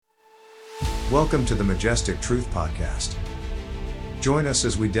Welcome to the Majestic Truth Podcast. Join us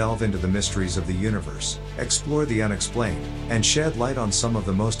as we delve into the mysteries of the universe, explore the unexplained, and shed light on some of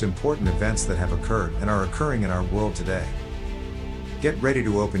the most important events that have occurred and are occurring in our world today. Get ready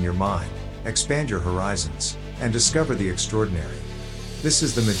to open your mind, expand your horizons, and discover the extraordinary. This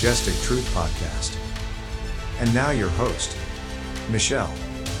is the Majestic Truth Podcast. And now your host, Michelle.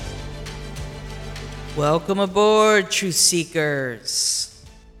 Welcome aboard, Truth Seekers.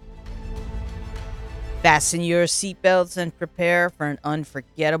 Fasten your seatbelts and prepare for an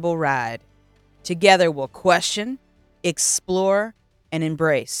unforgettable ride. Together we'll question, explore, and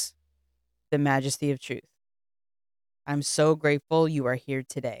embrace the majesty of truth. I'm so grateful you are here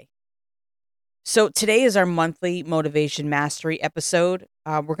today. So today is our monthly Motivation Mastery episode.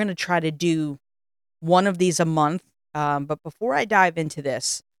 We're going to try to do one of these a month. But before I dive into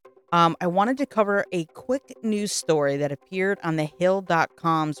this, I wanted to cover a quick news story that appeared on the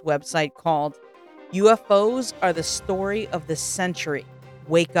Hill.com's website called UFOs Are the Story of the Century.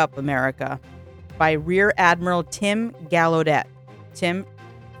 Wake Up, America, by Rear Admiral Tim Gallaudet. Tim,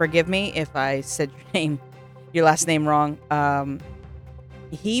 forgive me if I said your last name wrong.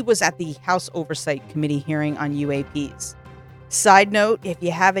 He was at the House Oversight Committee hearing on UAPs. Side note, if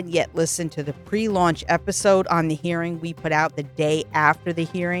you haven't yet listened to the pre-launch episode on the hearing we put out the day after the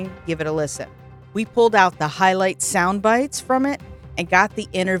hearing, give it a listen. We pulled out the highlight sound bites from it and got the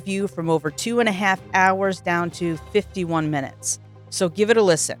interview from over 2.5 hours down to 51 minutes. So give it a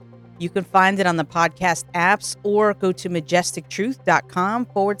listen. You can find it on the podcast apps or go to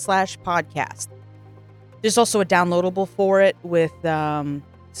majestictruth.com/podcast. There's also a downloadable for it with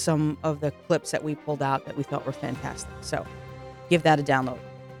some of the clips that we pulled out that we thought were fantastic. So give that a download.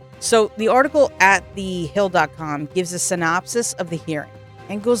 So the article at thehill.com gives a synopsis of the hearing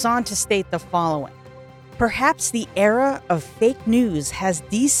and goes on to state the following. Perhaps the era of fake news has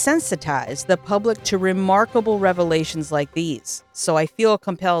desensitized the public to remarkable revelations like these, so I feel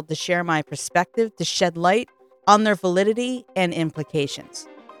compelled to share my perspective to shed light on their validity and implications.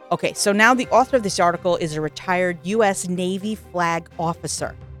 Okay, so now the author of this article is a retired U.S. Navy flag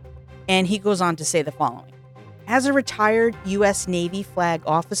officer, and he goes on to say the following. As a retired U.S. Navy flag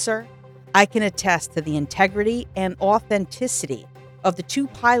officer, I can attest to the integrity and authenticity of the two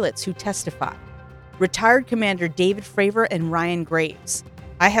pilots who testified. Retired Commander David Fravor and Ryan Graves.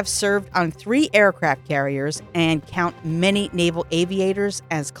 I have served on 3 aircraft carriers and count many naval aviators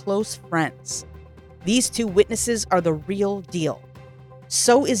as close friends. These 2 witnesses are the real deal.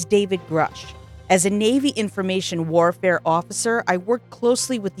 So is David Grush. As a Navy information warfare officer, I worked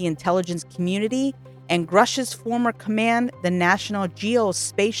closely with the intelligence community and Grush's former command, the National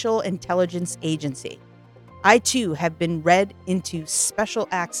Geospatial Intelligence Agency. I too have been read into special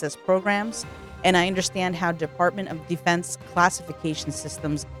access programs, and I understand how Department of Defense classification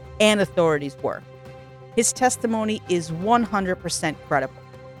systems and authorities work. His testimony is 100% credible.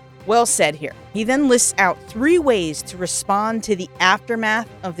 Well said here. He then lists out 3 ways to respond to the aftermath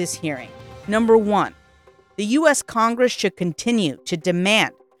of this hearing. Number 1, the U.S. Congress should continue to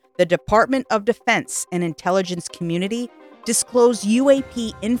demand the Department of Defense and intelligence community disclose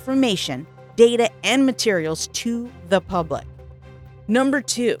UAP information, data, and materials to the public. Number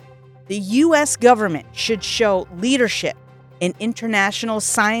 2, the U.S. government should show leadership in international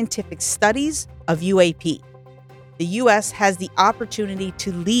scientific studies of UAP. The U.S. has the opportunity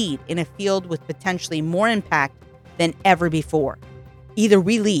to lead in a field with potentially more impact than ever before. Either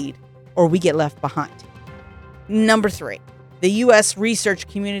we lead or we get left behind. Number 3, the U.S. research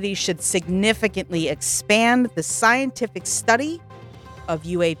community should significantly expand the scientific study of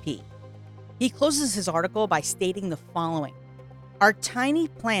UAP. He closes his article by stating the following. Our tiny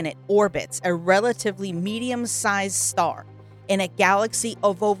planet orbits a relatively medium-sized star in a galaxy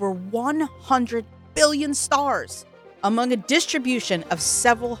of over 100 billion stars among a distribution of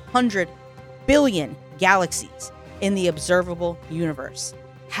several hundred billion galaxies in the observable universe.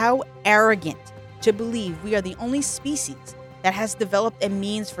 How arrogant to believe we are the only species that has developed a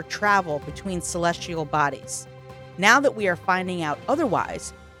means for travel between celestial bodies. Now that we are finding out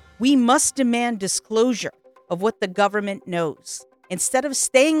otherwise, we must demand disclosure of what the government knows. Instead of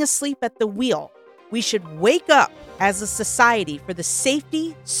staying asleep at the wheel, we should wake up as a society for the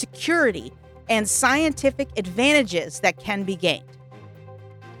safety, security, and scientific advantages that can be gained.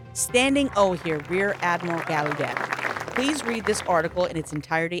 Standing O here, Rear Admiral Gallaudet. Please read this article in its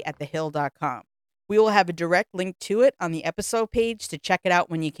entirety at thehill.com. We will have a direct link to it on the episode page to check it out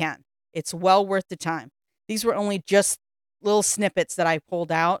when you can. It's well worth the time. These were only just little snippets that I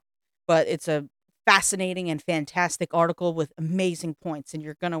pulled out, but it's a fascinating and fantastic article with amazing points, and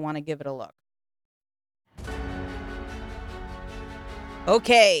you're going to want to give it a look.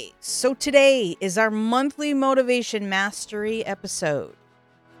 Okay, so today is our monthly Motivation Mastery episode.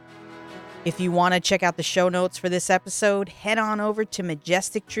 If you want to check out the show notes for this episode, head on over to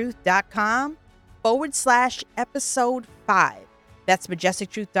majestictruth.com/episode 5. That's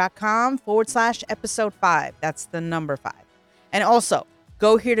majestictruth.com/episode 5. That's the number 5. And also,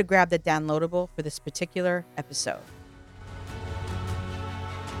 go here to grab the downloadable for this particular episode.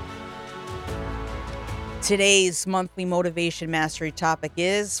 Today's monthly Motivation Mastery topic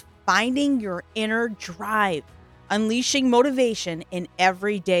is finding your inner drive, unleashing motivation in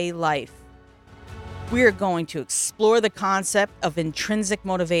everyday life. We are going to explore the concept of intrinsic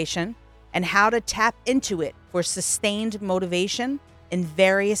motivation and how to tap into it for sustained motivation in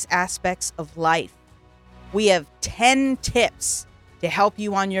various aspects of life. We have 10 tips to help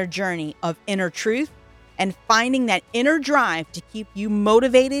you on your journey of inner truth and finding that inner drive to keep you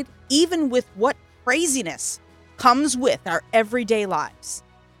motivated even with what craziness comes with our everyday lives.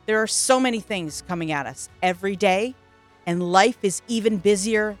 There are so many things coming at us every day, and life is even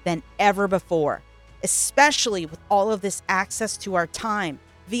busier than ever before, especially with all of this access to our time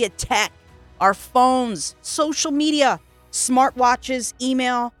via tech, our phones, social media, smartwatches,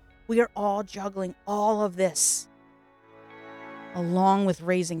 email. We are all juggling all of this, along with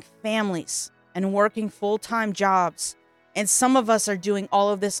raising families and working full-time jobs. And some of us are doing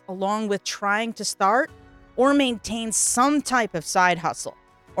all of this along with trying to start or maintain some type of side hustle,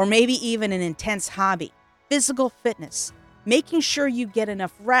 or maybe even an intense hobby, physical fitness, making sure you get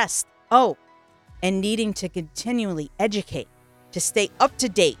enough rest. And needing to continually educate, to stay up to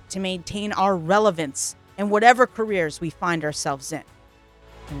date, to maintain our relevance in whatever careers we find ourselves in.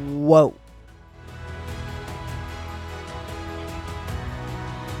 Whoa.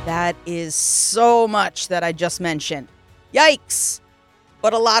 That is so much that I just mentioned. Yikes!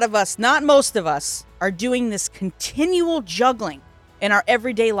 But a lot of us, not most of us, are doing this continual juggling in our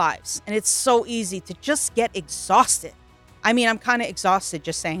everyday lives. And it's so easy to just get exhausted. I mean, I'm kind of exhausted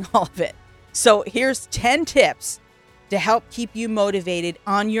just saying all of it. So here's 10 tips to help keep you motivated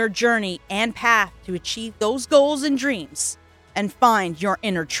on your journey and path to achieve those goals and dreams and find your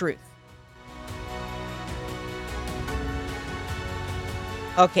inner truth.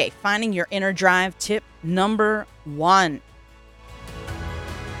 Okay, finding your inner drive. Tip number 1.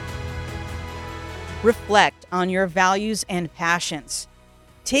 Reflect on your values and passions.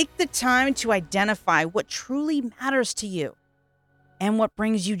 Take the time to identify what truly matters to you and what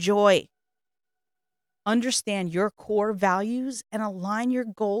brings you joy. Understand your core values and align your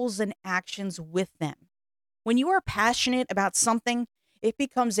goals and actions with them. When you are passionate about something, it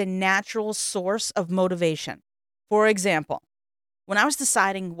becomes a natural source of motivation. For example, when I was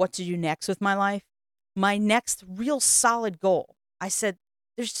deciding what to do next with my life, my next real solid goal, I said,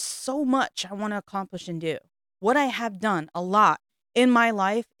 there's so much I want to accomplish and do. What I have done a lot in my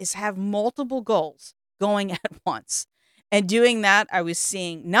life is have multiple goals going at once. And doing that, I was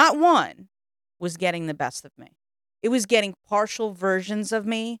seeing not one was getting the best of me. It was getting partial versions of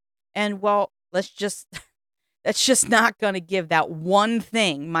me. And well, that's just not going to give that one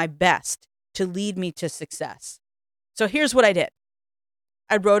thing my best to lead me to success. So here's what I did.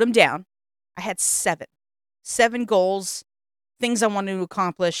 I wrote them down. I had 7 goals, things I wanted to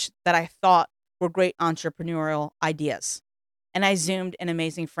accomplish that I thought were great entrepreneurial ideas. And I Zoomed an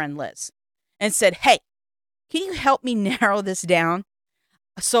amazing friend, Liz, and said, hey, can you help me narrow this down?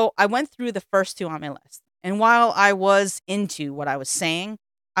 So I went through the first 2 on my list. And while I was into what I was saying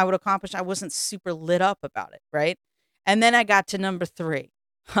I would accomplish, I wasn't super lit up about it, right? And then I got to number 3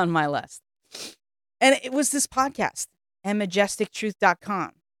 on my list. And it was this podcast and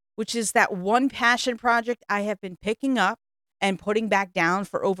majestictruth.com, which is that one passion project I have been picking up and putting back down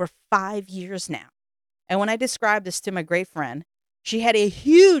for over 5 years now. And when I described this to my great friend, she had a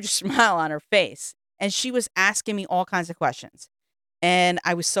huge smile on her face and she was asking me all kinds of questions. And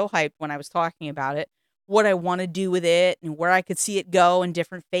I was so hyped when I was talking about it, what I want to do with it and where I could see it go in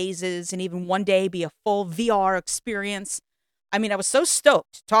different phases and even one day be a full VR experience. I mean, I was so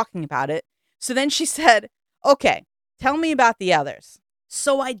stoked talking about it. So then she said, okay, tell me about the others.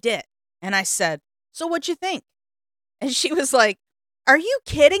 So I did. And I said, so what'd you think? And she was like, are you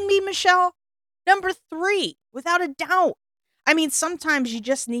kidding me, Michelle? Number 3, without a doubt. I mean, sometimes you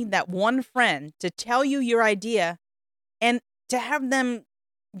just need that one friend to tell you your idea and to have them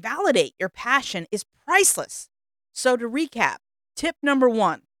validate your passion is priceless. So to recap, tip number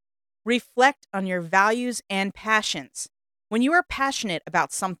 1, reflect on your values and passions. When you are passionate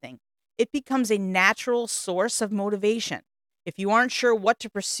about something, it becomes a natural source of motivation. If you aren't sure what to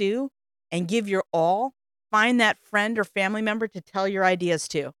pursue and give your all, find that friend or family member to tell your ideas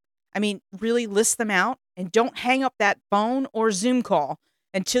to. I mean, really list them out and don't hang up that phone or Zoom call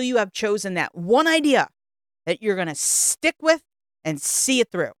until you have chosen that one idea that you're going to stick with and see it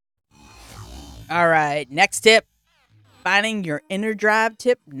through. All right, next tip, finding your inner drive,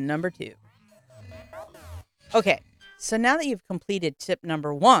 tip number 2. Okay, so now that you've completed tip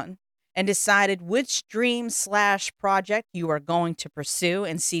number 1 and decided which dream/project you are going to pursue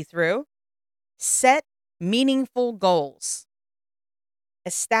and see through, set meaningful goals.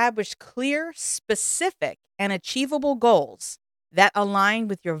 Establish clear, specific, and achievable goals that align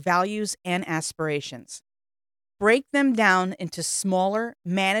with your values and aspirations. Break them down into smaller,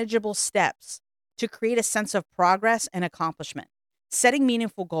 manageable steps to create a sense of progress and accomplishment. Setting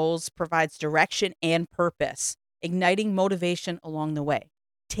meaningful goals provides direction and purpose, igniting motivation along the way.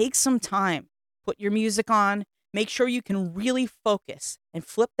 Take some time, put your music on, make sure you can really focus, and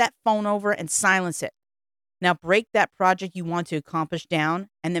flip that phone over and silence it. Now break that project you want to accomplish down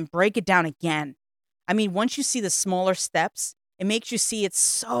and then break it down again. I mean, once you see the smaller steps, it makes you see it's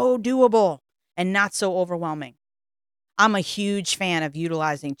so doable and not so overwhelming. I'm a huge fan of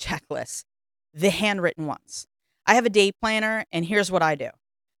utilizing checklists, the handwritten ones. I have a day planner, and here's what I do.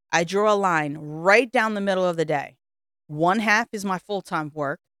 I draw a line right down the middle of the day. One half is my full-time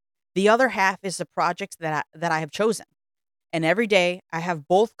work. The other half is the projects that I have chosen. And every day, I have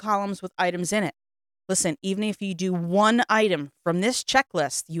both columns with items in it. Listen, even if you do one item from this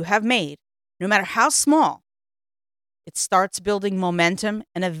checklist you have made, no matter how small, it starts building momentum,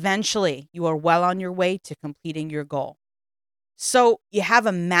 and eventually you are well on your way to completing your goal. So you have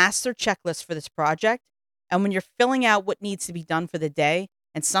a master checklist for this project, and when you're filling out what needs to be done for the day,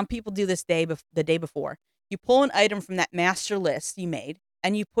 and some people do this the day before, you pull an item from that master list you made,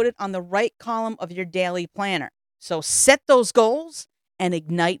 and you put it on the right column of your daily planner. So set those goals and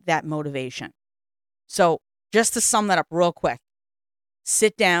ignite that motivation. So just to sum that up real quick,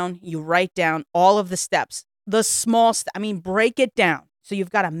 sit down, you write down all of the steps, the small break it down. So you've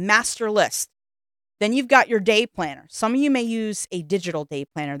got a master list. Then you've got your day planner. Some of you may use a digital day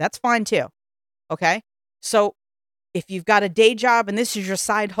planner. That's fine too. Okay. So if you've got a day job and this is your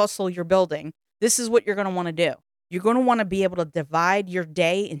side hustle you're building, this is what you're going to want to do. You're going to want to be able to divide your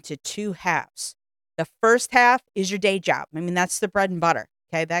day into 2 halves. The first half is your day job. I mean, that's the bread and butter.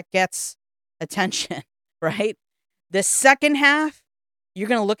 Okay. That gets attention, right? The second half, you're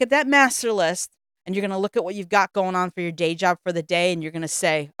going to look at that master list and you're going to look at what you've got going on for your day job for the day. And you're going to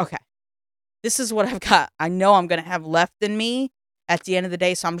say, okay, this is what I've got. I know I'm going to have left in me at the end of the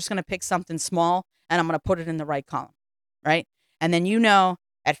day. So I'm just going to pick something small and I'm going to put it in the right column, right? And then,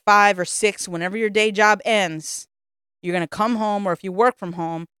 at 5 or 6, whenever your day job ends, you're going to come home, or if you work from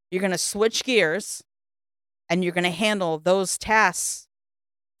home, you're going to switch gears and you're going to handle those tasks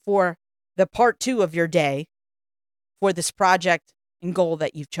for the part 2 of your day for this project and goal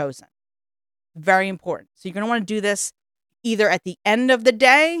that you've chosen. Very important. So you're going to want to do this either at the end of the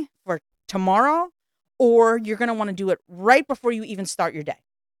day for tomorrow, or you're going to want to do it right before you even start your day.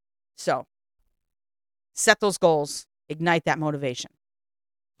 So set those goals, ignite that motivation.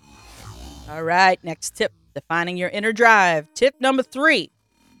 All right, next tip, defining your inner drive. Tip number 3.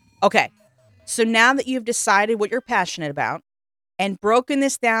 Okay, so now that you've decided what you're passionate about and broken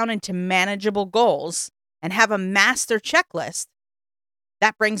this down into manageable goals and have a master checklist,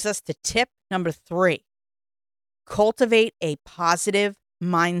 that brings us to tip number 3. Cultivate a positive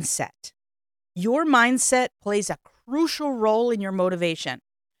mindset. Your mindset plays a crucial role in your motivation.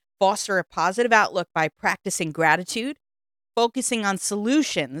 Foster a positive outlook by practicing gratitude, focusing on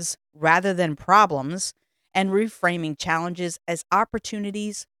solutions rather than problems, and reframing challenges as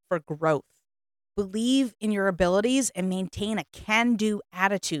opportunities for growth. Believe in your abilities and maintain a can-do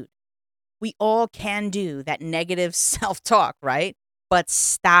attitude. We all can do that negative self-talk, right? But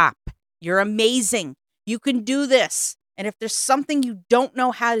stop. You're amazing. You can do this. And if there's something you don't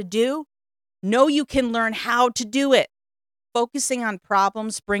know how to do, know you can learn how to do it. Focusing on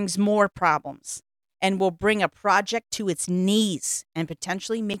problems brings more problems and will bring a project to its knees and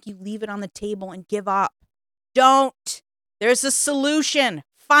potentially make you leave it on the table and give up. Don't. There's a solution.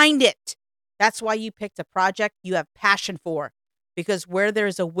 Find it. That's why you picked a project you have passion for, because where there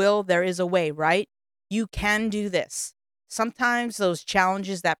is a will, there is a way, right? You can do this. Sometimes those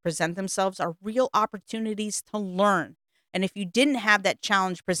challenges that present themselves are real opportunities to learn. And if you didn't have that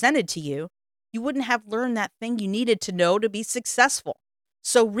challenge presented to you, you wouldn't have learned that thing you needed to know to be successful.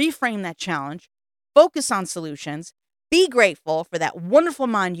 So reframe that challenge, focus on solutions, be grateful for that wonderful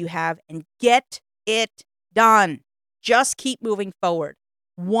mind you have, and get it done. Just keep moving forward,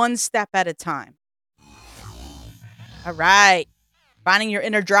 one step at a time. All right. Finding your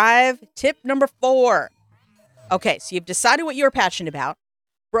inner drive. Tip number 4. Okay, so you've decided what you're passionate about,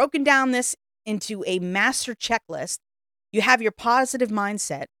 broken down this into a master checklist. You have your positive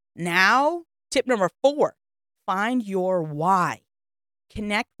mindset. Now, tip number 4, find your why.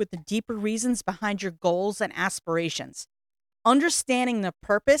 Connect with the deeper reasons behind your goals and aspirations. Understanding the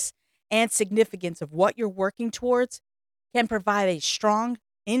purpose and significance of what you're working towards can provide a strong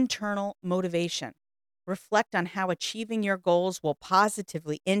internal motivation. Reflect on how achieving your goals will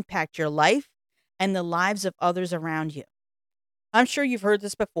positively impact your life and the lives of others around you. I'm sure you've heard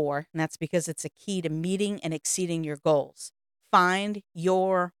this before, and that's because it's a key to meeting and exceeding your goals. Find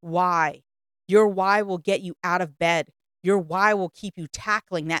your why. Your why will get you out of bed. Your why will keep you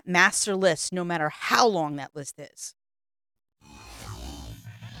tackling that master list no matter how long that list is.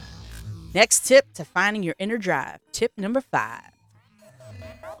 Next tip to finding your inner drive. Tip number 5.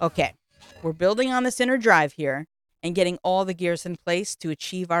 Okay, we're building on this inner drive here and getting all the gears in place to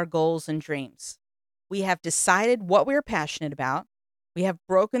achieve our goals and dreams. We have decided what we're passionate about. We have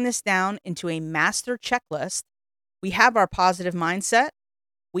broken this down into a master checklist. We have our positive mindset.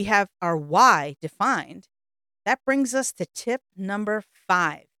 We have our why defined. That brings us to tip number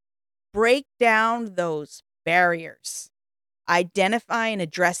 5. Break down those barriers. Identify and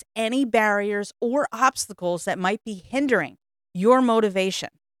address any barriers or obstacles that might be hindering your motivation.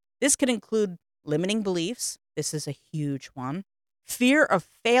 This could include limiting beliefs. This is a huge one. Fear of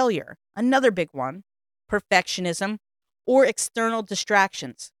failure, another big one. Perfectionism, or external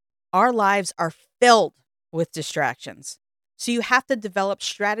distractions. Our lives are filled with distractions. So you have to develop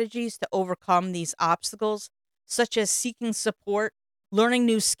strategies to overcome these obstacles, such as seeking support, learning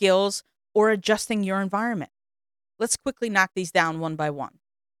new skills, or adjusting your environment. Let's quickly knock these down one by one.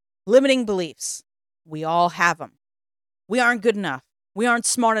 Limiting beliefs. We all have them. We aren't good enough. We aren't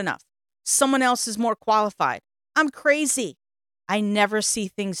smart enough. Someone else is more qualified. I'm crazy. I never see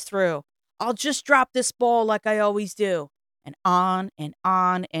things through. I'll just drop this ball like I always do. And on and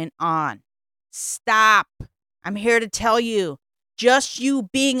on and on. Stop. I'm here to tell you, just you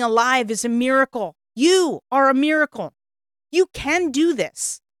being alive is a miracle. You are a miracle. You can do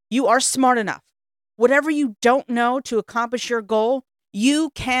this. You are smart enough. Whatever you don't know to accomplish your goal, you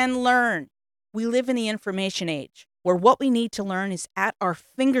can learn. We live in the information age where what we need to learn is at our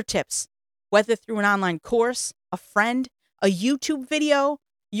fingertips, whether through an online course, a friend, a YouTube video,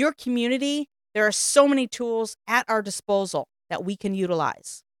 your community. There are so many tools at our disposal that we can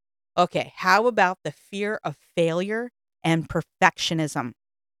utilize. Okay, how about the fear of failure and perfectionism?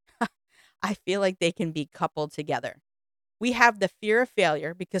 I feel like they can be coupled together. We have the fear of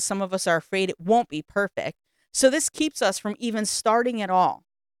failure because some of us are afraid it won't be perfect. So this keeps us from even starting at all.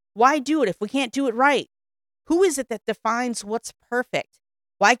 Why do it if we can't do it right? Who is it that defines what's perfect?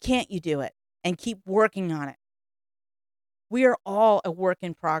 Why can't you do it and keep working on it? We are all a work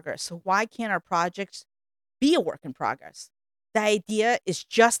in progress. So why can't our projects be a work in progress? The idea is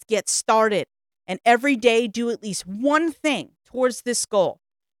just get started and every day do at least one thing towards this goal.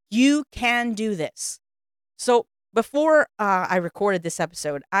 You can do this. So before I recorded this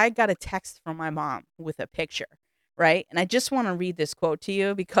episode, I got a text from my mom with a picture, right? And I just want to read this quote to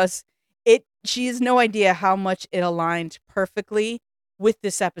you because she has no idea how much it aligned perfectly with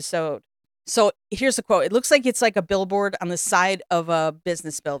this episode. So here's the quote. It looks like it's like a billboard on the side of a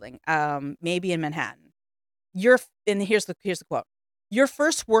business building, maybe in Manhattan. And here's the quote. Your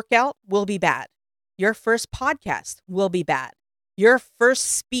first workout will be bad. Your first podcast will be bad. Your first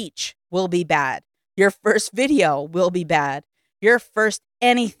speech will be bad. Your first video will be bad. Your first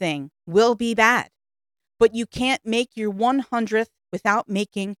anything will be bad. But you can't make your 100th without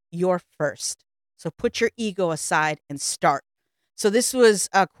making your first. So put your ego aside and start. So this was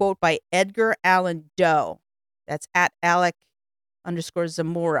a quote by Edgar Allan Doe. That's at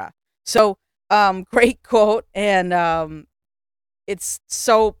Alec_Zamora. So great quote. And it's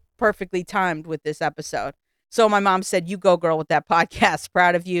so perfectly timed with this episode. So my mom said, you go girl with that podcast.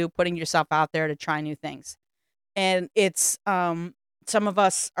 Proud of you putting yourself out there to try new things. And it's some of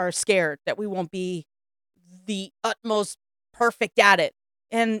us are scared that we won't be the utmost perfect at it.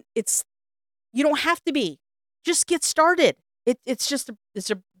 And you don't have to be. Just get started. It's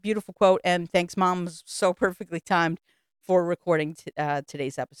a beautiful quote. And thanks, Mom. Was so perfectly timed for recording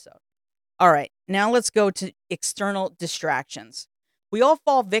today's episode. All right. Now let's go to external distractions. We all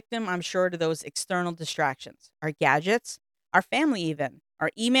fall victim, I'm sure, to those external distractions. Our gadgets, our family even,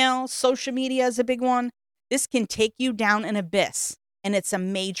 our email, social media is a big one. This can take you down an abyss. And it's a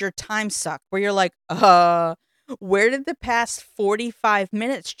major time suck where you're like, where did the past 45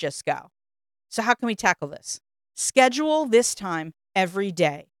 minutes just go? So how can we tackle this? Schedule this time every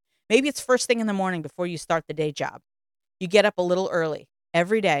day. Maybe it's first thing in the morning before you start the day job. You get up a little early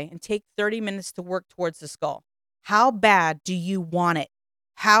every day and take 30 minutes to work towards this goal. How bad do you want it?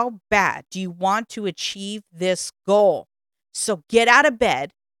 How bad do you want to achieve this goal? So get out of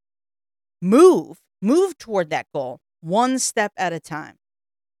bed, move toward that goal one step at a time.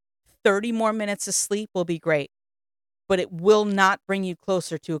 30 more minutes of sleep will be great, but it will not bring you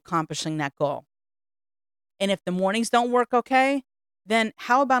closer to accomplishing that goal. And if the mornings don't work okay, then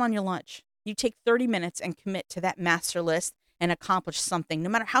how about on your lunch? You take 30 minutes and commit to that master list and accomplish something, no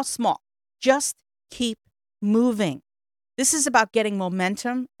matter how small. Just keep moving. This is about getting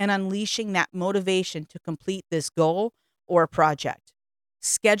momentum and unleashing that motivation to complete this goal or project.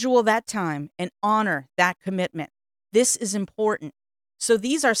 Schedule that time and honor that commitment. This is important. So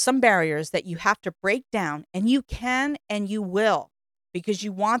these are some barriers that you have to break down, and you can and you will, because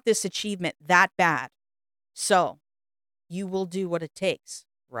you want this achievement that bad. So you will do what it takes,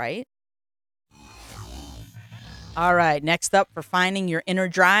 right? All right, next up for finding your inner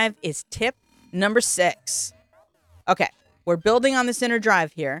drive is tip number 6. Okay, we're building on this inner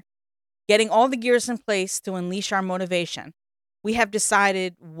drive here, getting all the gears in place to unleash our motivation. We have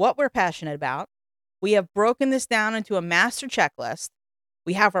decided what we're passionate about. We have broken this down into a master checklist.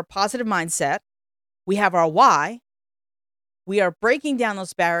 We have our positive mindset. We have our why. We are breaking down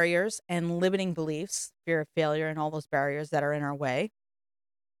those barriers and limiting beliefs, fear of failure, and all those barriers that are in our way.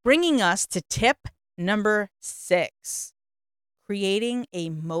 Bringing us to tip number 6, creating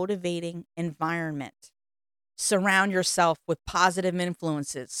a motivating environment. Surround yourself with positive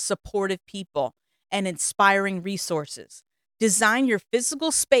influences, supportive people, and inspiring resources. Design your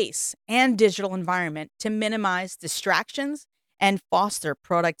physical space and digital environment to minimize distractions and foster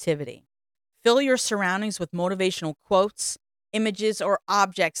productivity. Fill your surroundings with motivational quotes, images, or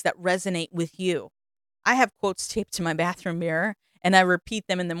objects that resonate with you. I have quotes taped to my bathroom mirror, and I repeat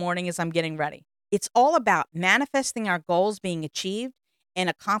them in the morning as I'm getting ready. It's all about manifesting our goals being achieved and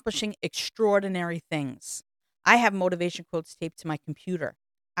accomplishing extraordinary things. I have motivation quotes taped to my computer.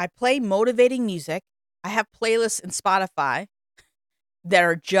 I play motivating music. I have playlists in Spotify that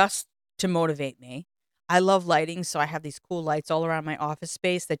are just to motivate me. I love lighting, so I have these cool lights all around my office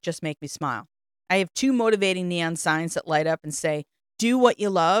space that just make me smile. I have 2 motivating neon signs that light up and say, "Do what you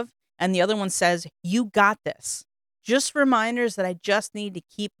love," and the other one says, "You got this." Just reminders that I just need to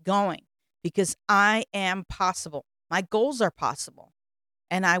keep going because I am possible. My goals are possible,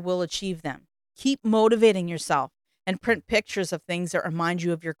 and I will achieve them. Keep motivating yourself and print pictures of things that remind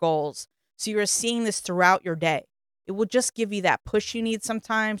you of your goals. So you're seeing this throughout your day. It will just give you that push you need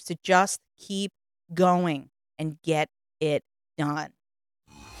sometimes to just keep going and get it done.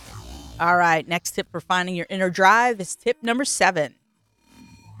 All right, next tip for finding your inner drive is tip number 7.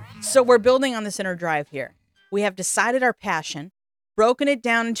 So we're building on this inner drive here. We have decided our passion, broken it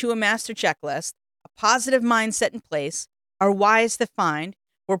down into a master checklist, a positive mindset in place, our why is defined.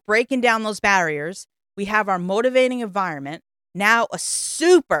 We're breaking down those barriers. We have our motivating environment. Now a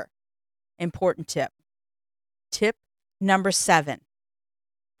super important tip. Tip number 7,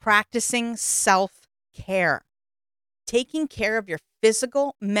 practicing self-care. Taking care of your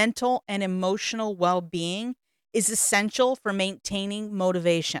physical, mental, and emotional well-being is essential for maintaining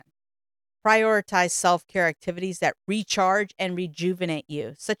motivation. Prioritize self-care activities that recharge and rejuvenate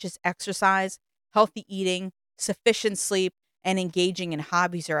you, such as exercise, healthy eating, sufficient sleep, and engaging in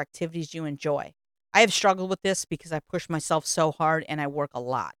hobbies or activities you enjoy. I have struggled with this because I push myself so hard and I work a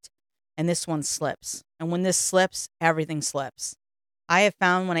lot. And this one slips. And when this slips, everything slips. I have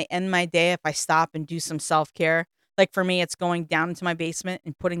found when I end my day, if I stop and do some self-care, like for me, it's going down into my basement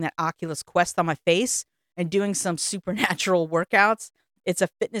and putting that Oculus Quest on my face and doing some supernatural workouts. It's a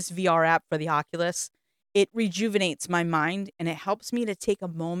fitness VR app for the Oculus. It rejuvenates my mind and it helps me to take a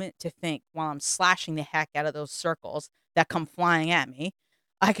moment to think while I'm slashing the heck out of those circles that come flying at me.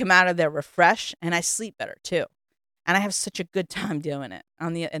 I come out of there refreshed and I sleep better too. And I have such a good time doing it.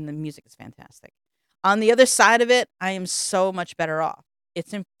 And the music is fantastic. On the other side of it, I am so much better off.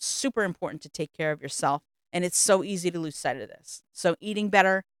 It's super important to take care of yourself, and it's so easy to lose sight of this. So eating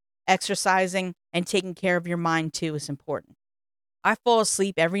better, exercising, and taking care of your mind too is important. I fall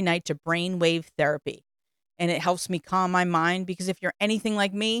asleep every night to brainwave therapy, and it helps me calm my mind because if you're anything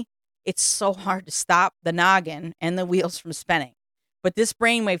like me, it's so hard to stop the noggin and the wheels from spinning. But this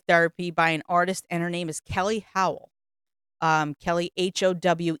brainwave therapy by an artist, and her name is Kelly Howell. Kelly,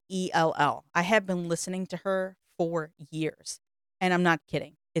 Howell. I have been listening to her for years, and I'm not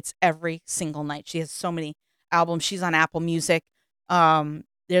kidding. It's every single night. She has so many albums. She's on Apple Music.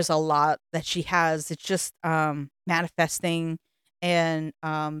 There's a lot that she has. It's just manifesting, and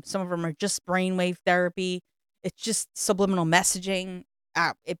some of them are just brainwave therapy. It's just subliminal messaging.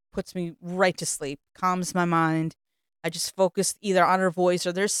 It puts me right to sleep, calms my mind. I just focus either on her voice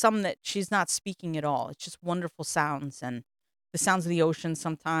or there's some that she's not speaking at all. It's just wonderful sounds, and the sounds of the ocean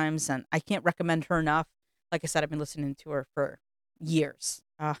sometimes, and I can't recommend her enough. Like I said, I've been listening to her for years,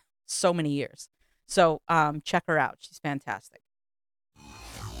 so many years. So check her out. She's fantastic.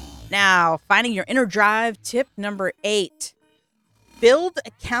 Now, finding your inner drive, tip number 8. Build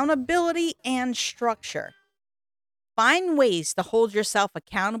accountability and structure. Find ways to hold yourself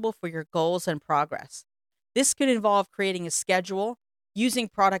accountable for your goals and progress. This could involve creating a schedule, using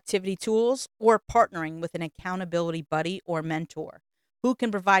productivity tools, or partnering with an accountability buddy or mentor who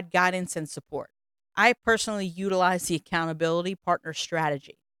can provide guidance and support. I personally utilize the accountability partner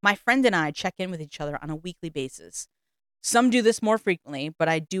strategy. My friend and I check in with each other on a weekly basis. Some do this more frequently, but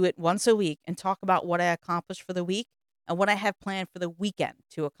I do it once a week and talk about what I accomplished for the week and what I have planned for the weekend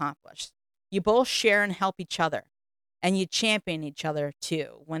to accomplish. You both share and help each other, and you champion each other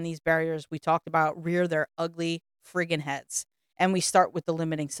too when these barriers we talked about rear their ugly friggin' heads. And we start with the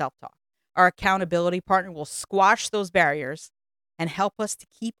limiting self talk. Our accountability partner will squash those barriers and help us to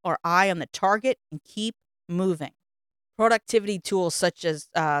keep our eye on the target and keep moving. Productivity tools such as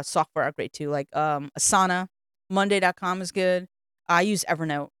software are great too, like Asana, Monday.com is good. I use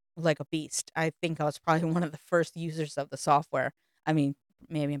Evernote like a beast. I think I was probably one of the first users of the software. I mean,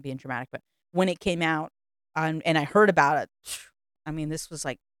 maybe I'm being dramatic, but when it came out and I heard about it, I mean, this was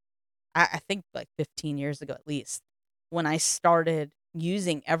like, I think like 15 years ago at least, when I started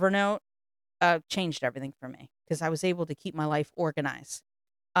using Evernote, changed everything for me because I was able to keep my life organized.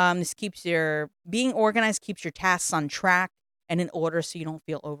 This being organized keeps your tasks on track and in order so you don't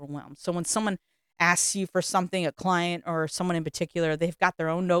feel overwhelmed. So when someone asks you for something, a client or someone in particular, they've got their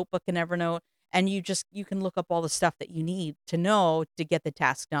own notebook in Evernote, and you can look up all the stuff that you need to know to get the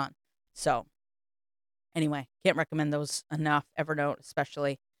task done. So anyway, can't recommend those enough. Evernote,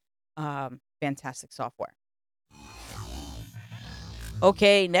 especially, fantastic software.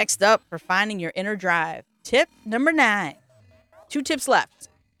 Okay, next up for finding your inner drive. Tip number 9. 2 tips left.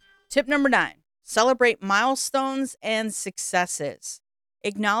 Tip number 9. Celebrate milestones and successes.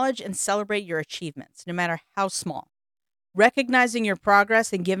 Acknowledge and celebrate your achievements, no matter how small. Recognizing your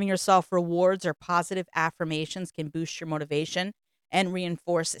progress and giving yourself rewards or positive affirmations can boost your motivation and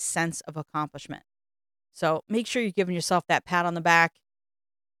reinforce a sense of accomplishment. So make sure you're giving yourself that pat on the back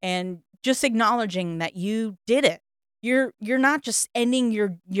and just acknowledging that you did it. You're not just ending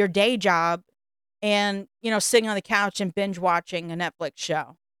your day job and, sitting on the couch and binge watching a Netflix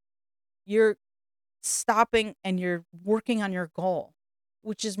show. You're stopping and you're working on your goal,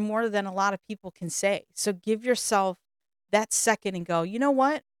 which is more than a lot of people can say. So give yourself that second and go, you know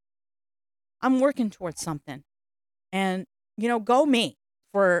what? I'm working towards something. And, go me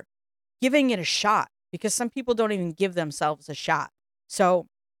for giving it a shot, because some people don't even give themselves a shot. So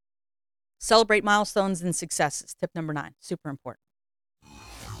celebrate milestones and successes. Tip number 9, super important.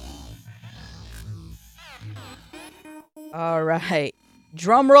 All right.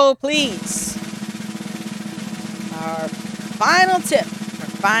 Drum roll, please. Our final tip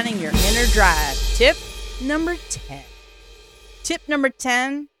for finding your inner drive. Tip number 10. Tip number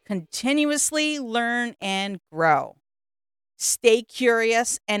 10, continuously learn and grow. Stay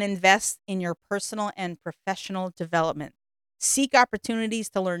curious and invest in your personal and professional development. Seek opportunities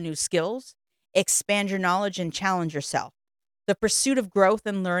to learn new skills, expand your knowledge, and challenge yourself. The pursuit of growth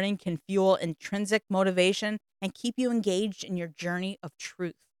and learning can fuel intrinsic motivation and keep you engaged in your journey of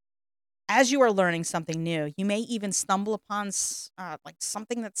truth. As you are learning something new, you may even stumble upon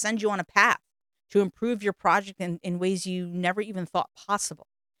something that sends you on a path to improve your project in ways you never even thought possible.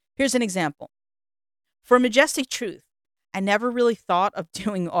 Here's an example. For Majestic Truth, I never really thought of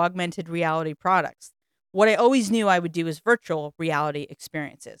doing augmented reality products. What I always knew I would do is virtual reality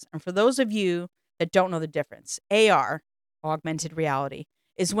experiences. And for those of you that don't know the difference, AR, augmented reality,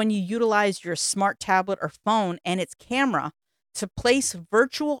 is when you utilize your smart tablet or phone and its camera to place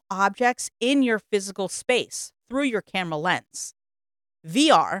virtual objects in your physical space through your camera lens.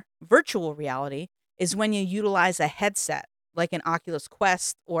 VR, virtual reality, is when you utilize a headset like an Oculus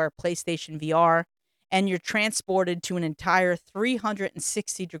Quest or PlayStation VR, and you're transported to an entire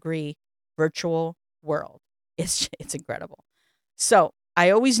 360-degree virtual world. It's incredible. So I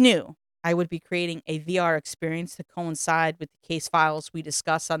always knew I would be creating a VR experience to coincide with the case files we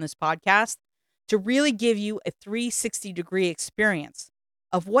discuss on this podcast, to really give you a 360-degree experience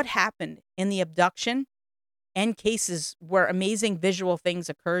of what happened in the abduction and cases where amazing visual things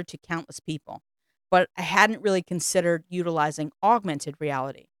occurred to countless people. But I hadn't really considered utilizing augmented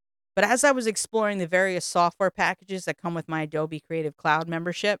reality. But as I was exploring the various software packages that come with my Adobe Creative Cloud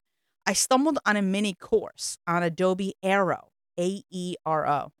membership, I stumbled on a mini course on Adobe Aero,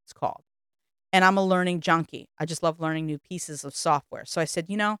 AERO, it's called. And I'm a learning junkie. I just love learning new pieces of software. So I said,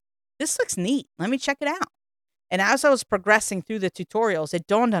 this looks neat. Let me check it out. And as I was progressing through the tutorials, it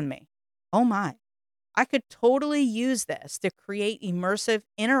dawned on me, oh my, I could totally use this to create immersive,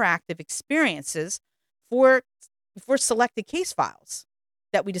 interactive experiences for, for selected case files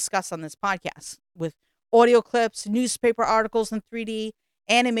that we discuss on this podcast with audio clips, newspaper articles in 3D,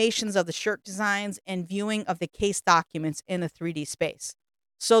 animations of the shirt designs, and viewing of the case documents in a 3D space.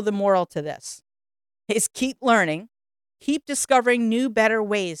 So the moral to this is keep learning, keep discovering new, better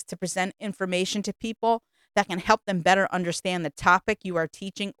ways to present information to people that can help them better understand the topic you are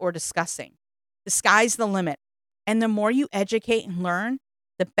teaching or discussing. The sky's the limit, and the more you educate and learn,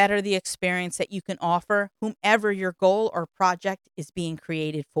 the better the experience that you can offer whomever your goal or project is being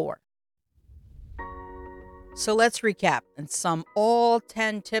created for. So let's recap and sum all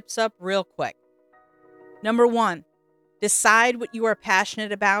 10 tips up real quick. Number 1, decide what you are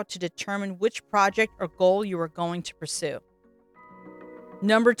passionate about to determine which project or goal you are going to pursue.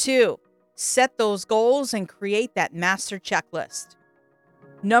 Number 2, set those goals and create that master checklist.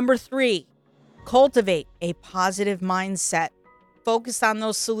 Number 3, cultivate a positive mindset. Focus on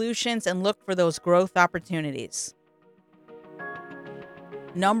those solutions and look for those growth opportunities.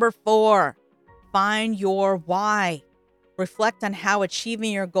 Number 4, find your why. Reflect on how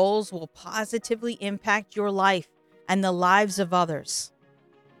achieving your goals will positively impact your life and the lives of others.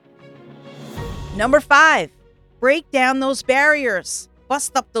 Number 5, break down those barriers.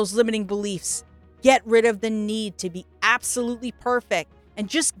 Bust up those limiting beliefs. Get rid of the need to be absolutely perfect and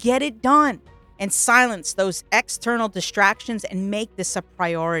just get it done. And silence those external distractions and make this a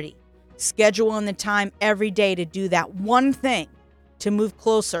priority. Schedule in the time every day to do that one thing to move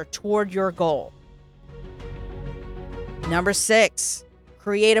closer toward your goal. Number 6,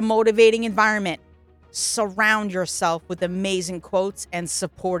 create a motivating environment. Surround yourself with amazing quotes and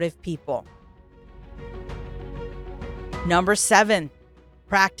supportive people. Number 7,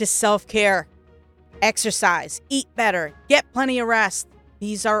 practice self-care. Exercise, eat better, get plenty of rest.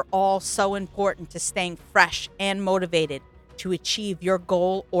 These are all so important to staying fresh and motivated to achieve your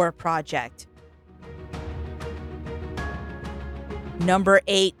goal or project. Number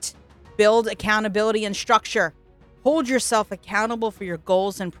 8, build accountability and structure. Hold yourself accountable for your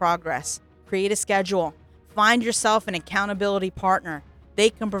goals and progress. Create a schedule. Find yourself an accountability partner. They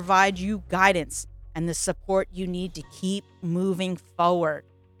can provide you guidance and the support you need to keep moving forward.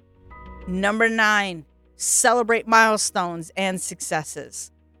 Number 9, celebrate milestones and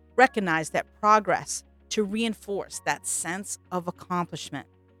successes. Recognize that progress to reinforce that sense of accomplishment.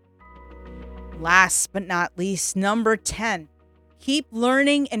 Last but not least, number 10, keep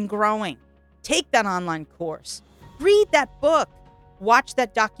learning and growing. Take that online course. Read that book. Watch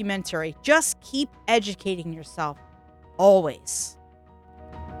that documentary. Just keep educating yourself. Always.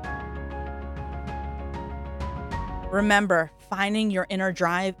 Remember, finding your inner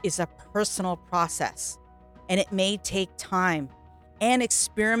drive is a personal process, and it may take time and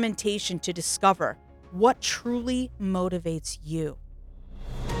experimentation to discover what truly motivates you.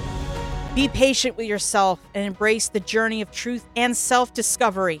 Be patient with yourself and embrace the journey of truth and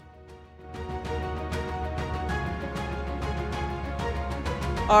self-discovery.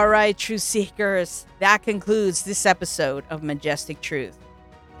 All right, Truth Seekers, that concludes this episode of Majestic Truth.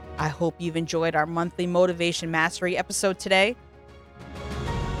 I hope you've enjoyed our monthly Motivation Mastery episode today.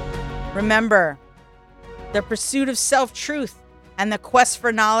 Remember, the pursuit of self-truth and the quest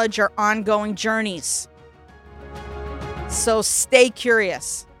for knowledge are ongoing journeys. So stay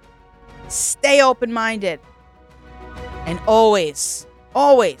curious, stay open-minded, and always,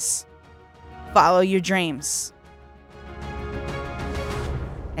 always follow your dreams.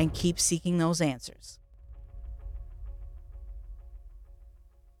 And keep seeking those answers.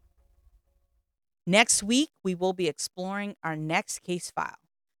 Next week, we will be exploring our next case file,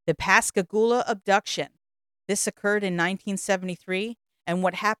 the Pascagoula abduction. This occurred in 1973, and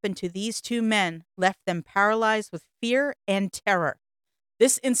what happened to these two men left them paralyzed with fear and terror.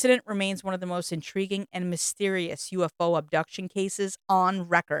 This incident remains one of the most intriguing and mysterious UFO abduction cases on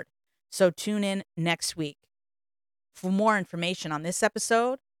record, so tune in next week. For more information on this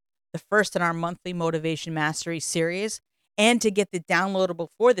episode, the first in our monthly Motivation Mastery series, and to get the downloadable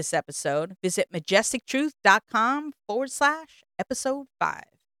for this episode, visit majestictruth.com/episode 5.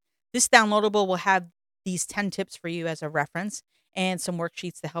 This downloadable will have these 10 tips for you as a reference and some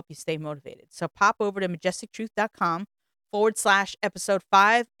worksheets to help you stay motivated. So pop over to majestictruth.com/episode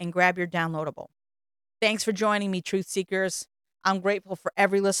 5 and grab your downloadable. Thanks for joining me, Truth Seekers. I'm grateful for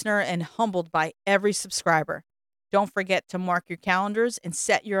every listener and humbled by every subscriber. Don't forget to mark your calendars and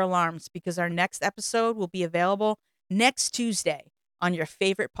set your alarms because our next episode will be available next Tuesday on your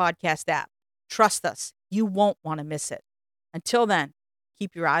favorite podcast app. Trust us, you won't want to miss it. Until then,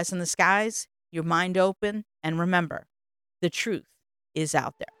 keep your eyes on the skies your mind open, and remember, the truth is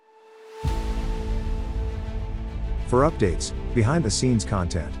out there. For updates, behind-the-scenes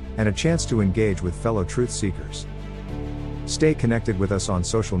content, and a chance to engage with fellow truth seekers, stay connected with us on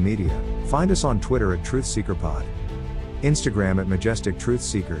social media. Find us on Twitter at TruthSeekerPod, Instagram at Majestic Truth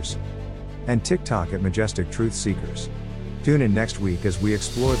Seekers, and TikTok at Majestic Truth Seekers. Tune in next week as we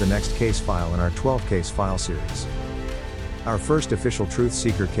explore the next case file in our 12-case file series. Our first official Truth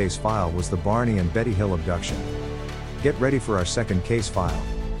Seeker case file was the Barney and Betty Hill abduction. Get ready for our second case file,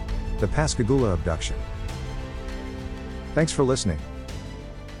 the Pascagoula abduction. Thanks for listening.